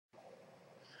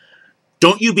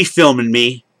Don't you be filming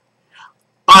me.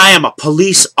 I am a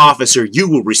police officer. You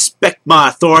will respect my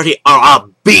authority or I'll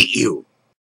beat you.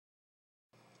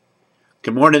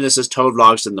 Good morning, this is Toad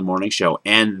Vlogs in the Morning Show,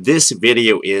 and this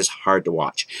video is hard to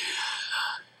watch.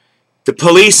 The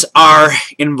police are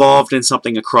involved in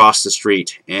something across the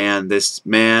street, and this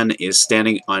man is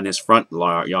standing on his front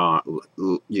yard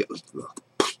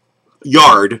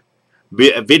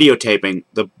videotaping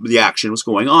the action was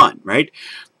going on, right?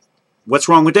 What's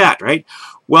wrong with that, right?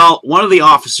 Well, one of the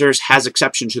officers has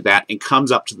exception to that and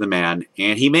comes up to the man,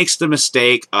 and he makes the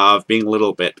mistake of being a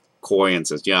little bit coy and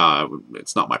says, yeah,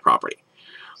 it's not my property.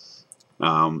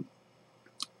 And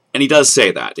he does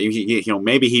say that.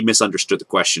 Maybe he misunderstood the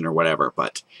question or whatever,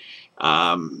 but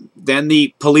then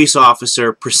the police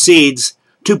officer proceeds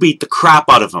to beat the crap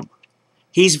out of him.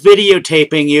 He's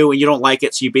videotaping you and you don't like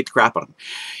it, so you beat the crap out of him.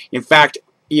 In fact,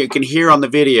 you can hear on the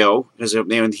video, as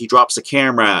he drops the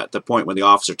camera at the point when the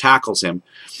officer tackles him,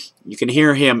 you can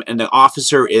hear him, and the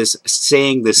officer is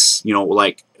saying this,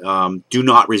 like, do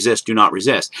not resist, do not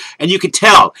resist. And you can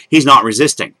tell he's not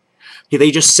resisting. They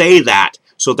just say that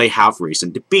so they have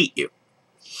reason to beat you.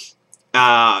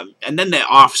 And then the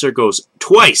officer goes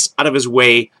twice out of his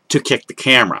way to kick the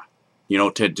camera,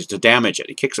 to damage it.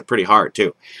 He kicks it pretty hard,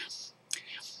 too.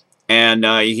 And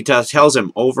he tells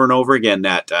him over and over again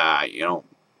that,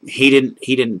 he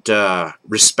didn't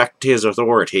respect his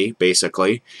authority,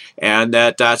 basically, and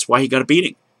that's why he got a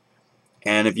beating.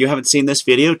 And if you haven't seen this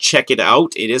video, check it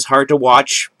out. It is hard to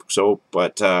watch.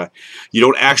 But you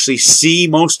don't actually see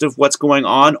most of what's going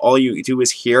on. All you do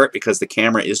is hear it because the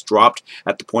camera is dropped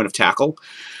at the point of tackle.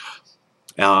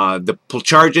 The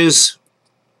charges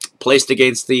placed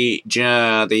against the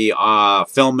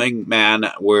filming man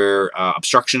were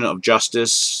obstruction of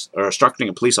justice, or obstructing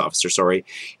a police officer, sorry,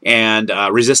 and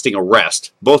resisting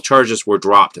arrest. Both charges were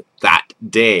dropped that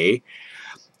day,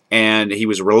 and he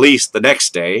was released the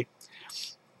next day.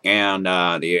 And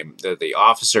the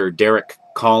officer, Derek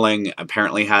Colling,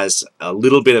 apparently has a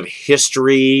little bit of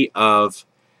history of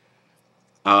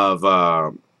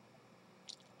overreacting.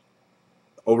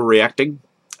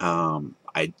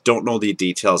 I don't know the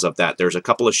details of that. There's a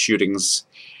couple of shootings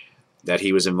that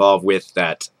he was involved with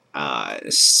that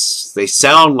they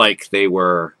sound like they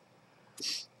were,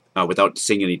 without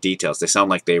seeing any details, they sound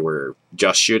like they were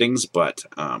just shootings, but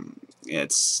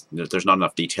there's not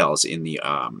enough details in the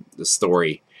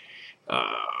story.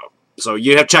 So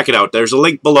you have to check it out. There's a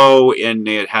link below, and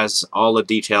it has all the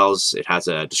details. It has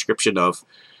a description of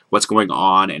what's going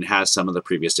on and has some of the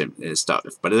previous stuff.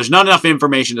 But there's not enough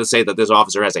information to say that this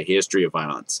officer has a history of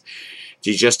violence.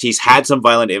 He's had some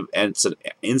violent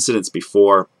incidents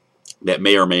before that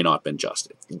may or may not have been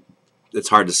just. It's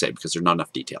hard to say because there's not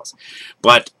enough details.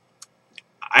 But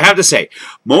I have to say,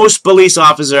 most police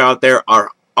officers out there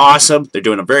are awesome. They're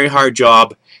doing a very hard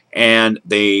job, and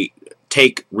they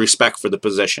take respect for the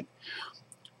position.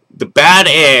 The bad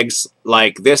eggs,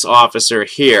 like this officer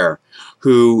here,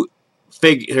 who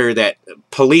figure that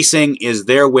policing is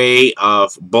their way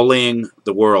of bullying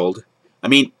the world. I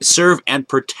mean, serve and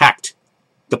protect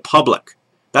the public.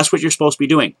 That's what you're supposed to be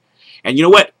doing. And you know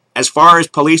what? As far as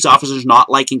police officers not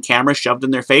liking cameras shoved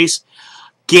in their face,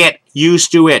 get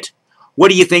used to it. What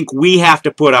do you think we have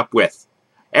to put up with?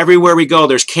 Everywhere we go,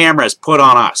 there's cameras put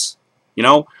on us. You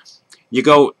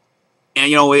go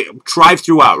and drive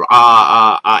through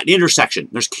an intersection.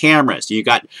 There's cameras. You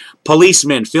got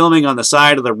policemen filming on the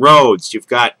side of the roads. You've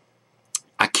got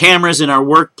cameras in our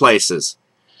workplaces.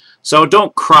 So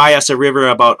don't cry us a river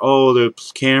about, oh, the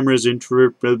cameras in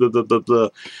blah, blah, blah, blah, blah.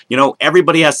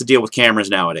 Everybody has to deal with cameras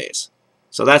nowadays.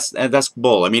 So that's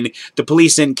bull. I mean, the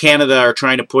police in Canada are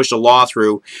trying to push a law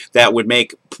through that would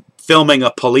make filming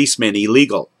a policeman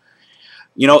illegal.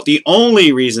 The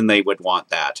only reason they would want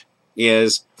that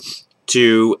is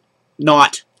to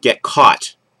not get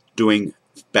caught doing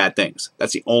bad things.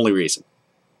 That's the only reason.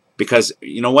 Because,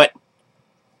 you know what?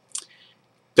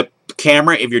 The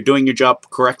camera, if you're doing your job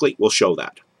correctly, will show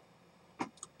that.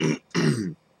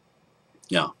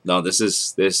 No, this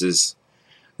is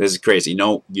crazy.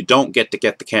 No, you don't get to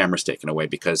get the cameras taken away,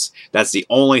 because that's the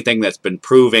only thing that's been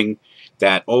proving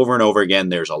that over and over again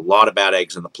there's a lot of bad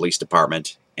eggs in the police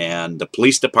department, and the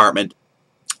police department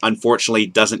unfortunately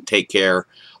doesn't take care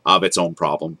of its own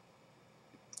problem.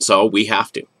 So we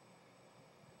have to.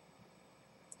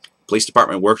 Police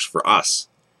department works for us,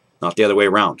 not the other way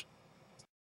around.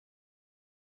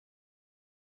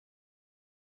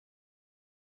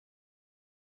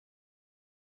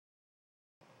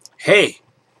 Hey,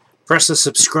 press the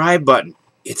subscribe button.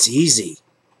 It's easy.